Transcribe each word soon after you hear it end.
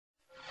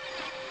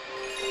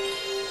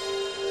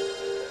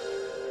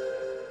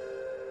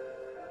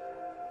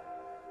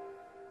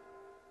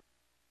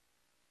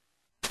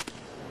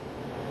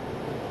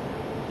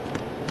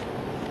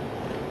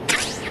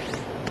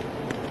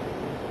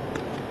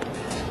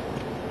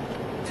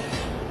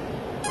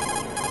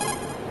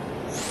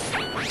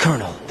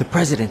The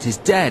president is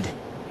dead.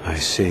 I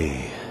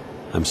see.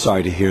 I'm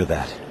sorry to hear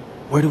that.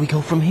 Where do we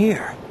go from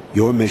here?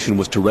 Your mission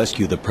was to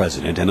rescue the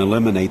president and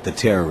eliminate the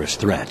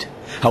terrorist threat.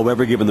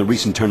 However, given the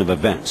recent turn of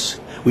events,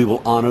 we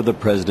will honor the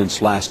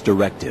president's last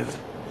directive.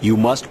 You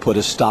must put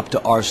a stop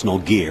to Arsenal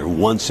Gear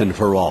once and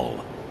for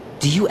all.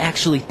 Do you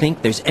actually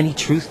think there's any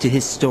truth to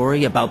his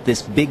story about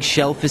this big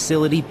shell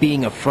facility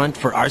being a front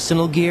for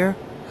Arsenal Gear?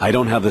 I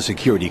don't have the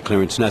security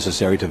clearance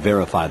necessary to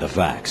verify the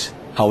facts.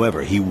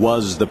 However, he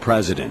was the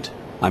president.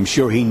 I'm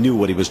sure he knew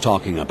what he was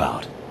talking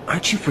about.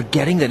 Aren't you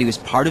forgetting that he was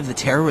part of the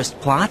terrorist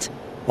plot?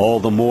 All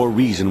the more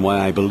reason why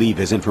I believe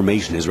his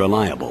information is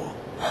reliable.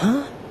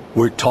 Huh?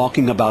 We're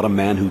talking about a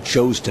man who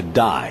chose to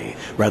die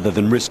rather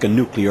than risk a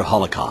nuclear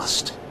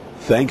holocaust.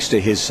 Thanks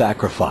to his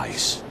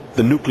sacrifice,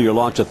 the Nuclear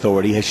Launch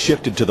Authority has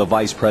shifted to the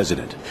vice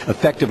president,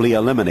 effectively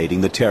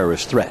eliminating the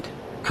terrorist threat.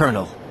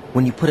 Colonel,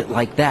 when you put it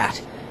like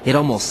that, it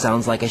almost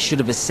sounds like I should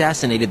have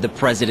assassinated the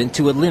president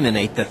to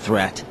eliminate the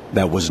threat.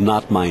 That was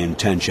not my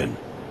intention.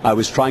 I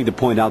was trying to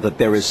point out that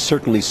there is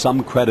certainly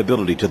some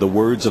credibility to the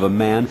words of a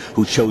man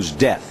who chose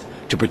death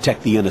to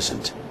protect the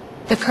innocent.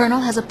 The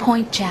Colonel has a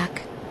point,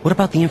 Jack. What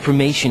about the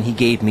information he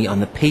gave me on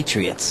the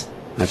Patriots?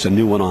 That's a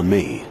new one on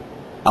me.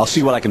 I'll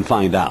see what I can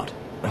find out.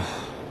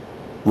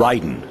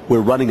 Raiden, we're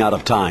running out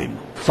of time.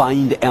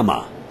 Find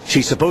Emma.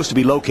 She's supposed to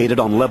be located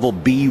on level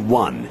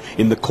B1,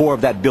 in the core of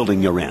that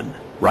building you're in,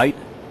 right?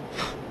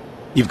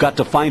 You've got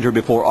to find her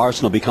before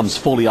Arsenal becomes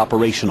fully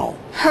operational.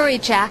 Hurry,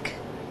 Jack.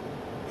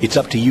 It's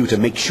up to you to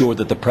make sure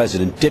that the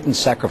president didn't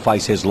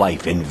sacrifice his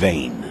life in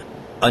vain.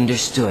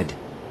 Understood.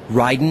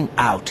 Raiden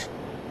out.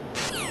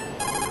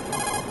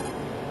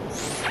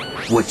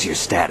 What's your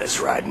status,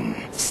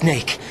 Raiden?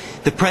 Snake,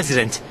 the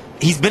president,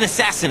 he's been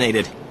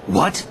assassinated.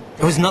 What?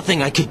 There was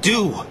nothing I could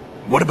do.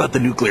 What about the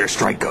nuclear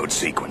strike code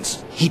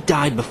sequence? He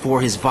died before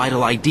his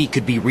vital ID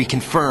could be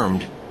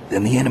reconfirmed.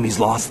 Then the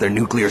enemy's lost their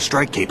nuclear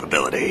strike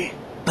capability.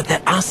 But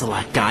that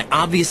Ocelot guy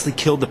obviously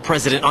killed the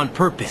president on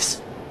purpose.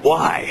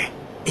 Why?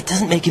 It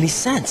doesn't make any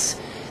sense.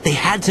 They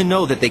had to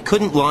know that they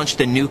couldn't launch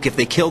the nuke if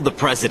they killed the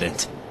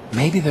president.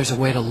 Maybe there's a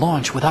way to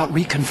launch without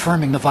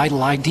reconfirming the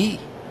vital ID.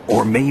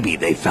 Or maybe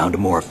they found a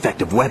more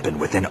effective weapon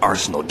within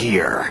Arsenal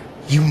Gear.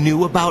 You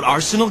knew about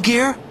Arsenal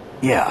Gear?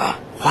 Yeah.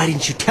 Why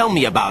didn't you tell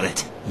me about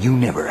it? You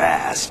never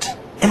asked.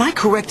 Am I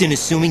correct in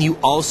assuming you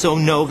also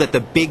know that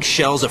the Big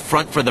Shell's a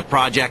front for the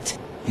project?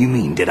 You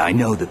mean, did I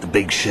know that the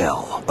Big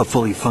Shell, a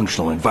fully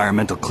functional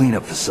environmental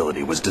cleanup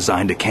facility, was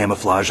designed to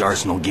camouflage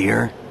Arsenal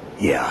Gear?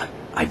 Yeah,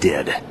 I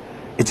did.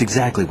 It's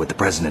exactly what the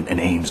President and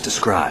Ames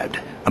described,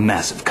 a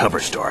massive cover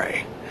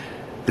story.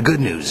 The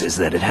good news is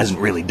that it hasn't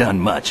really done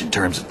much in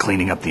terms of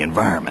cleaning up the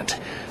environment,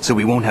 so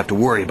we won't have to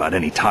worry about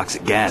any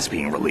toxic gas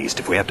being released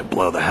if we have to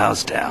blow the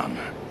house down.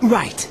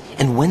 Right.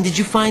 And when did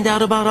you find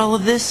out about all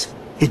of this?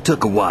 It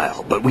took a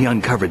while, but we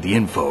uncovered the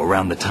info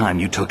around the time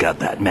you took out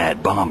that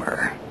mad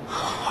bomber.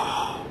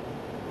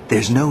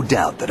 There's no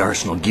doubt that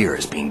Arsenal Gear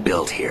is being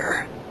built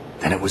here.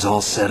 And it was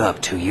all set up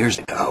 2 years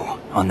ago,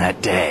 on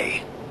that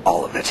day.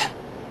 All of it.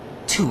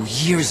 2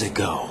 years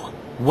ago?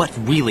 What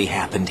really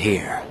happened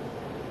here?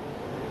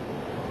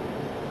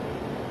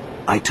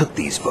 I took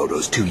these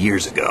photos 2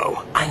 years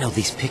ago. I know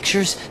these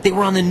pictures. They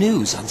were on the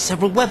news, on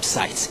several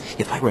websites.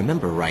 If I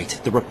remember right,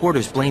 the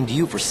reporters blamed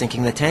you for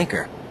sinking the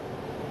tanker.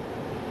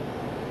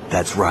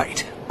 That's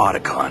right.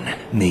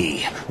 Otacon,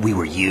 me, we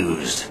were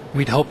used.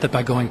 We'd hoped that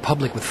by going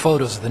public with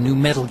photos of the new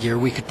Metal Gear,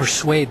 we could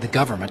persuade the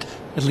government.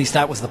 At least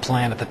that was the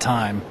plan at the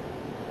time.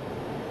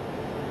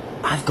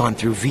 I've gone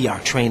through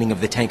VR training of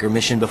the tanker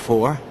mission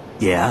before.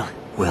 Yeah?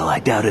 Well, I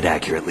doubt it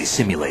accurately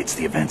simulates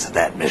the events of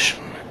that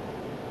mission.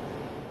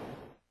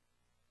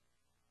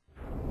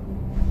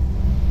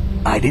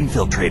 I'd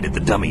infiltrated the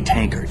dummy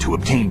tanker to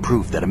obtain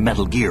proof that a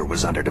Metal Gear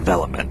was under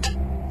development.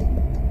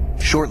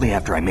 Shortly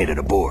after I made it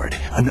aboard,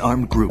 an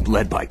armed group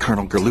led by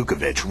Colonel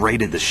Gurlukovich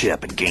raided the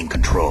ship and gained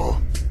control.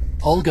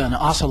 Olga and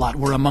Ocelot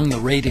were among the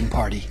raiding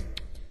party.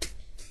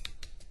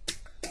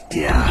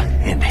 Yeah,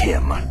 and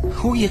him.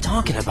 Who are you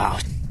talking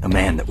about? A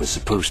man that was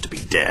supposed to be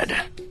dead.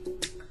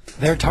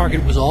 Their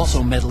target was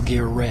also Metal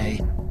Gear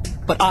Ray.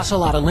 But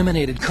Ocelot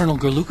eliminated Colonel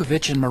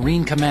Gurlukovich and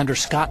Marine Commander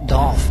Scott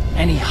Dolph,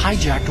 and he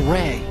hijacked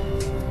Ray.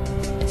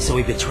 So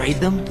he betrayed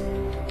them?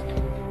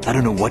 I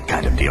don't know what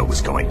kind of deal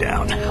was going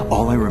down.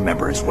 All I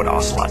remember is what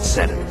Ocelot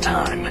said at the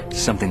time.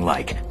 Something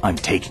like, "I'm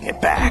taking it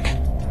back."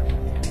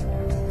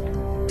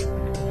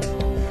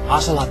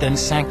 Ocelot then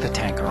sank the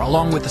tanker,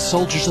 along with the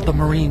soldiers of the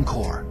Marine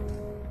Corps.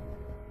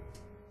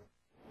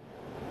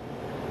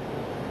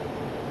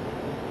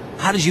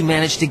 How did you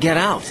manage to get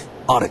out?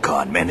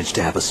 Otacon managed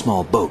to have a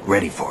small boat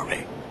ready for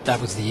me. That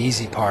was the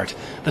easy part.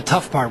 The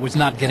tough part was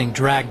not getting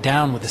dragged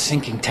down with the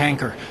sinking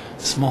tanker.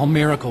 Small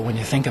miracle when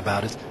you think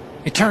about it.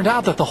 It turned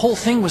out that the whole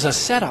thing was a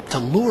setup to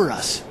lure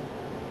us.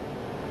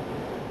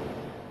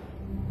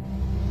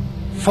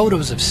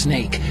 Photos of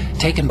Snake,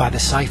 taken by the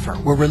Cypher,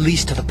 were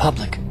released to the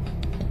public.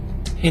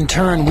 In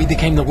turn, we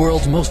became the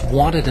world's most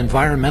wanted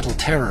environmental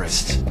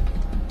terrorists.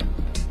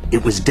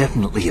 It was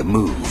definitely a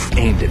move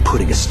aimed at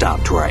putting a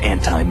stop to our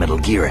anti-Metal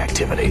Gear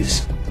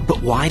activities.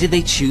 But why did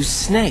they choose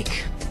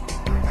Snake?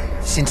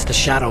 Since the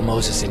Shadow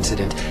Moses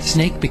incident,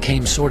 Snake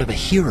became sort of a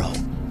hero.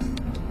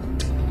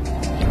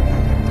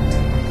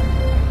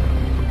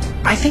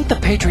 I think the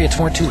Patriots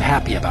weren't too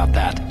happy about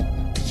that.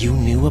 You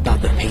knew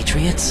about the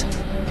Patriots?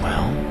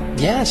 Well,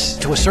 yes,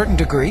 to a certain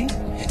degree.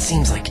 It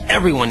seems like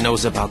everyone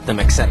knows about them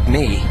except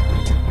me.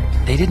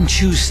 They didn't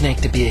choose Snake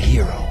to be a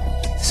hero.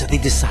 So they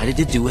decided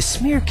to do a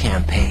smear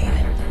campaign.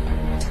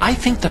 I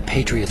think the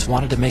Patriots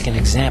wanted to make an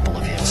example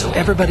of him so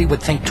everybody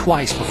would think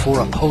twice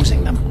before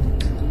opposing them.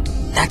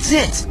 That's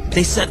it!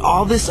 They set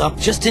all this up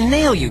just to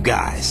nail you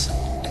guys.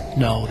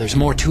 No, there's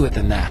more to it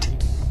than that.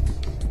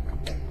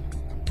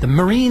 The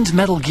Marines'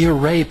 Metal Gear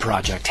Ray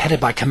project, headed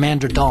by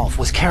Commander Dolph,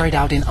 was carried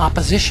out in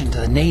opposition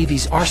to the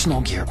Navy's Arsenal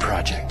Gear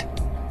project.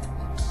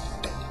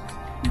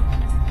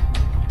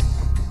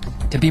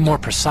 To be more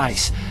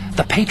precise,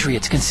 the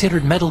Patriots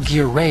considered Metal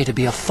Gear Ray to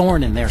be a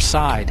thorn in their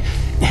side.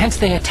 Hence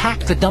they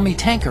attacked the dummy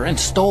tanker and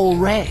stole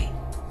Ray.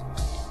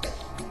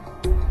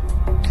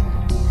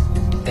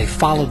 They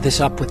followed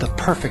this up with a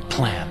perfect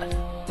plan.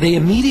 They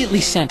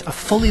immediately sent a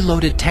fully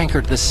loaded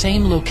tanker to the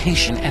same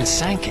location and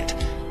sank it.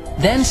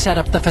 Then set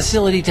up the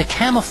facility to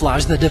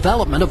camouflage the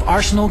development of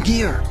Arsenal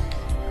Gear.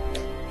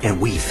 And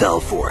we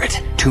fell for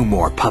it. 2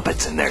 more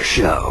puppets in their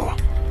show.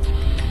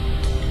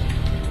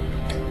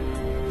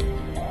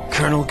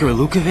 Colonel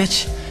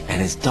Gurlukovich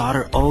and his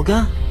daughter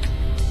Olga?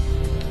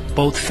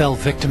 Both fell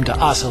victim to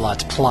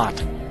Ocelot's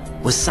plot.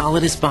 Was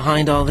Solidus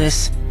behind all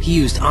this? He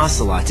used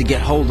Ocelot to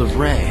get hold of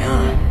Ray,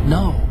 huh?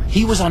 No,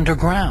 he was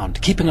underground,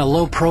 keeping a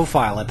low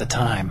profile at the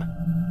time.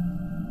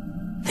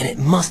 Then it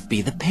must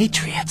be the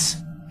Patriots.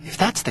 If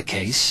that's the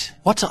case,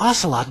 what's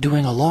Ocelot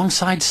doing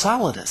alongside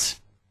Solidus?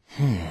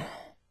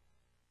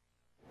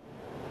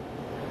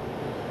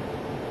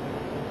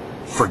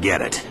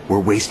 Forget it. We're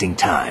wasting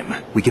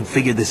time. We can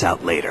figure this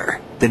out later.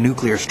 The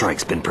nuclear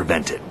strike's been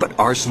prevented, but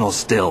Arsenal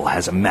still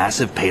has a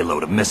massive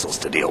payload of missiles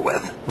to deal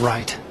with.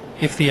 Right.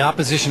 If the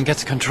opposition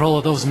gets control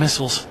of those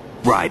missiles...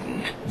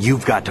 Raiden,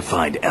 you've got to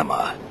find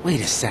Emma. Wait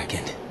a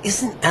second.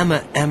 Isn't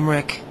Emma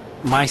Emmerich?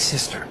 My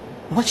sister.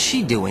 What's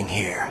she doing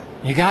here?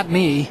 You got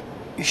me.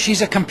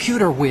 She's a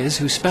computer whiz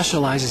who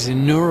specializes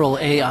in neural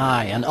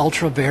AI and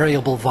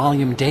ultra-variable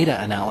volume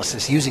data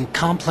analysis using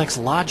complex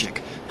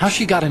logic. How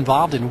she got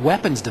involved in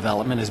weapons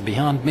development is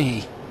beyond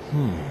me.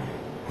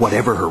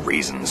 Whatever her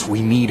reasons,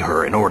 we need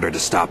her in order to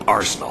stop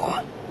Arsenal.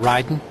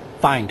 Raiden,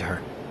 find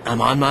her.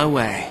 I'm on my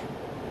way.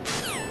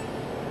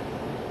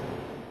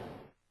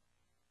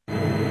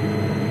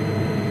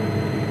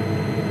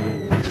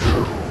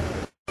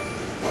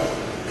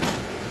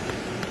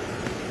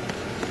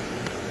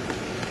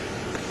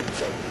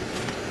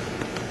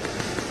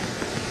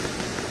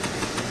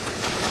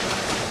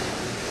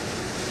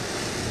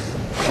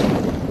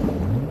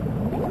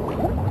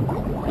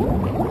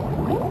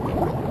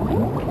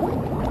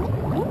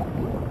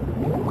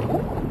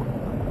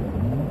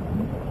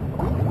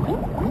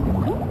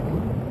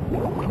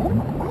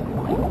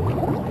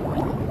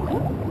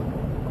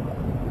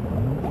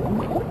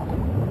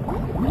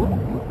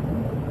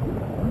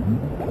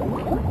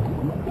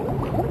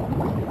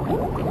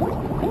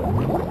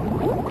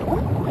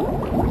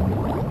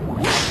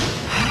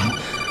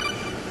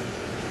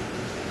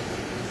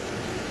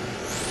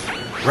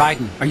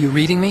 Raiden, are you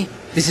reading me?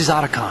 This is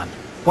Otacon.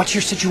 What's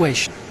your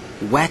situation?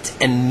 Wet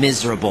and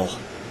miserable.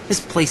 This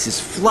place is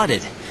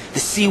flooded. The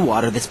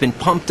seawater that's been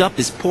pumped up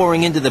is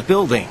pouring into the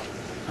building.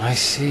 I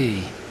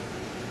see.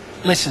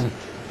 Listen,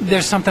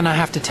 there's something I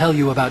have to tell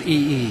you about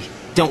EE.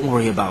 Don't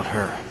worry about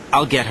her.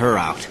 I'll get her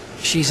out.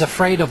 She's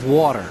afraid of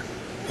water.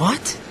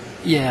 What?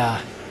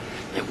 Yeah.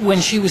 When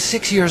she was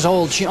 6 years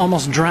old, she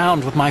almost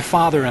drowned with my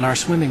father in our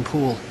swimming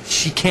pool.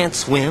 She can't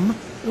swim?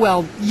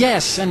 Well,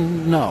 yes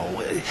and no.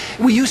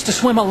 We used to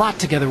swim a lot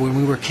together when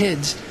we were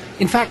kids.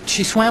 In fact,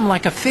 she swam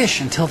like a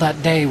fish until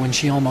that day when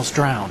she almost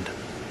drowned.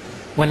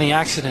 When the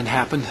accident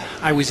happened,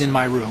 I was in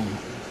my room.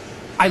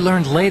 I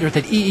learned later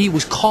that EE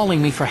was calling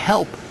me for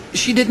help.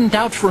 She didn't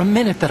doubt for a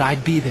minute that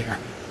I'd be there.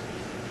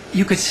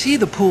 You could see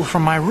the pool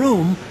from my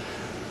room,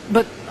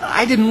 but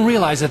I didn't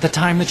realize at the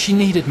time that she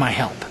needed my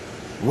help.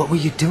 What were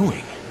you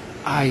doing?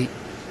 I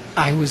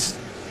was...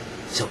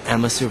 So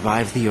Emma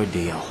survived the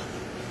ordeal.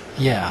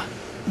 Yeah,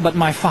 but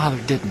my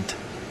father didn't.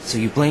 So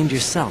you blamed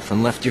yourself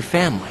and left your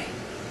family?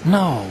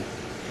 No.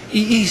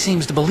 EE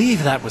seems to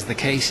believe that was the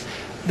case.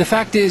 The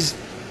fact is,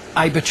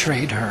 I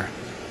betrayed her.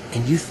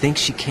 And you think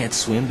she can't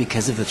swim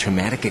because of the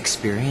traumatic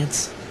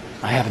experience?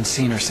 I haven't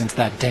seen her since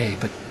that day,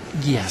 but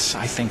yes,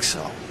 I think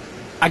so.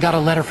 I got a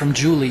letter from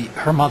Julie,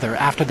 her mother,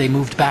 after they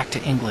moved back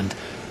to England.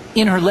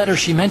 In her letter,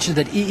 she mentioned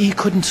that EE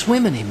couldn't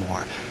swim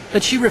anymore,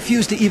 that she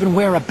refused to even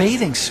wear a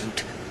bathing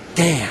suit.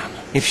 Damn,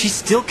 if she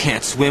still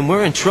can't swim,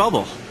 we're in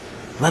trouble.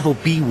 Level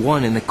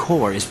B1 in the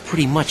core is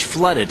pretty much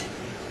flooded.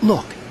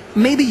 Look,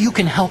 maybe you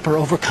can help her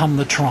overcome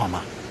the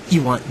trauma.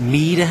 You want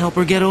me to help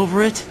her get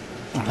over it?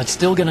 Well, it's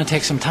still gonna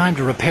take some time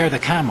to repair the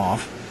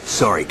cam-off.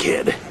 Sorry,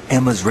 kid.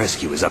 Emma's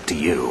rescue is up to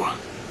you.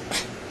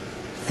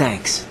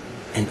 Thanks.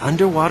 An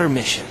underwater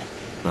mission.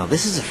 Well,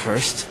 this is a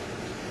first.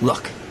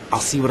 Look, I'll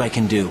see what I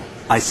can do.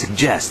 I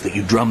suggest that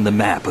you drum the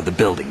map of the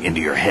building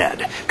into your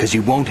head, because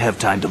you won't have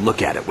time to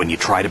look at it when you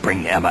try to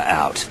bring Emma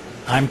out.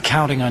 I'm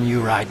counting on you,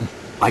 Raiden.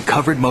 I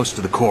covered most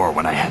of the core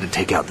when I had to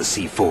take out the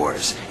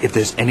C4s. If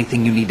there's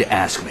anything you need to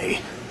ask me,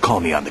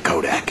 call me on the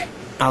Kodak.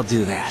 I'll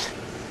do that.